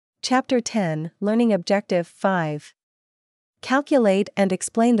Chapter 10, Learning Objective 5. Calculate and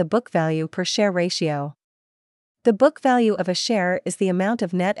explain the book value per share ratio. The book value of a share is the amount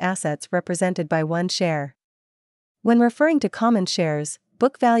of net assets represented by one share. When referring to common shares,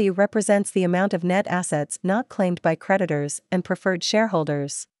 book value represents the amount of net assets not claimed by creditors and preferred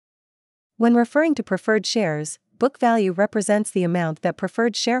shareholders. When referring to preferred shares, book value represents the amount that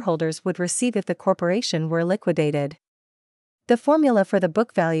preferred shareholders would receive if the corporation were liquidated. The formula for the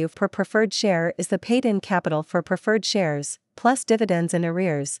book value per preferred share is the paid-in capital for preferred shares, plus dividends in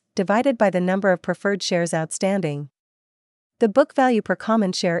arrears, divided by the number of preferred shares outstanding. The book value per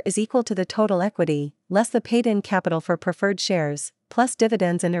common share is equal to the total equity, less the paid-in capital for preferred shares, plus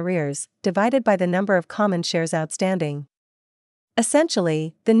dividends in arrears, divided by the number of common shares outstanding.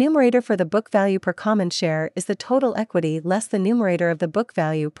 Essentially, the numerator for the book value per common share is the total equity less the numerator of the book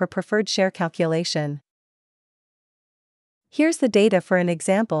value per preferred share calculation. Here's the data for an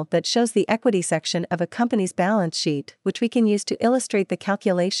example that shows the equity section of a company's balance sheet, which we can use to illustrate the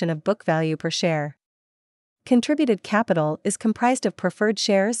calculation of book value per share. Contributed capital is comprised of preferred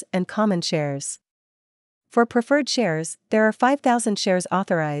shares and common shares. For preferred shares, there are 5,000 shares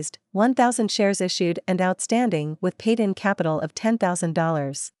authorized, 1,000 shares issued and outstanding with paid-in capital of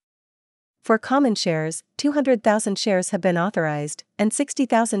 $10,000. For common shares, 200,000 shares have been authorized, and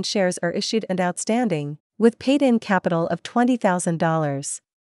 60,000 shares are issued and outstanding, with paid-in capital of $20,000.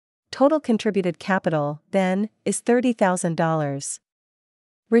 Total contributed capital, then, is $30,000.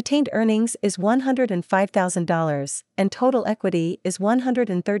 Retained earnings is $105,000, and total equity is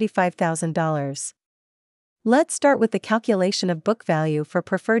 $135,000. Let's start with the calculation of book value for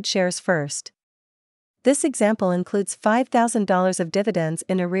preferred shares first. This example includes $5,000 of dividends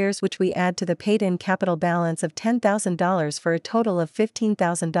in arrears, which we add to the paid-in capital balance of $10,000 for a total of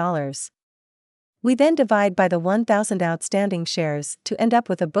 $15,000. We then divide by the 1,000 outstanding shares to end up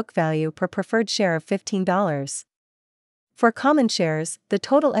with a book value per preferred share of $15. For common shares, the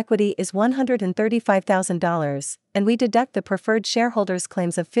total equity is $135,000, and we deduct the preferred shareholders'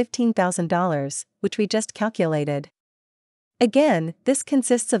 claims of $15,000, which we just calculated. Again, this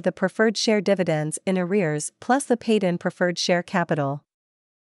consists of the preferred share dividends in arrears plus the paid-in preferred share capital.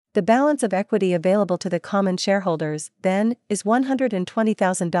 The balance of equity available to the common shareholders, then, is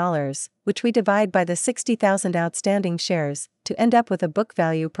 $120,000, which we divide by the 60,000 outstanding shares, to end up with a book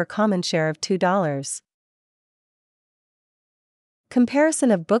value per common share of $2. Comparison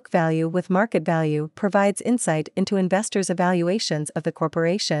of book value with market value provides insight into investors' evaluations of the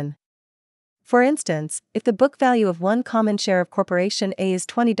corporation. For instance, if the book value of one common share of Corporation A is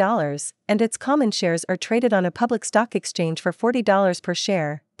 $20, and its common shares are traded on a public stock exchange for $40 per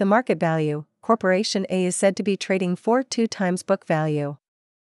share, the market value, Corporation A is said to be trading for 2 times book value.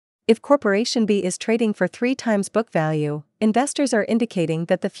 If Corporation B is trading for 3 times book value, investors are indicating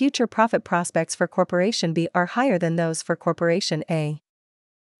that the future profit prospects for Corporation B are higher than those for Corporation A.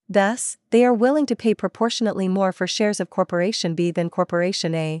 Thus, they are willing to pay proportionately more for shares of Corporation B than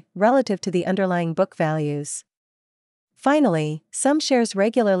Corporation A, relative to the underlying book values. Finally, some shares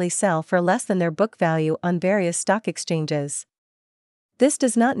regularly sell for less than their book value on various stock exchanges. This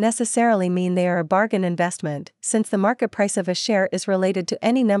does not necessarily mean they are a bargain investment, since the market price of a share is related to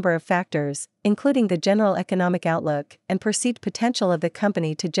any number of factors, including the general economic outlook and perceived potential of the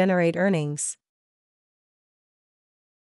company to generate earnings.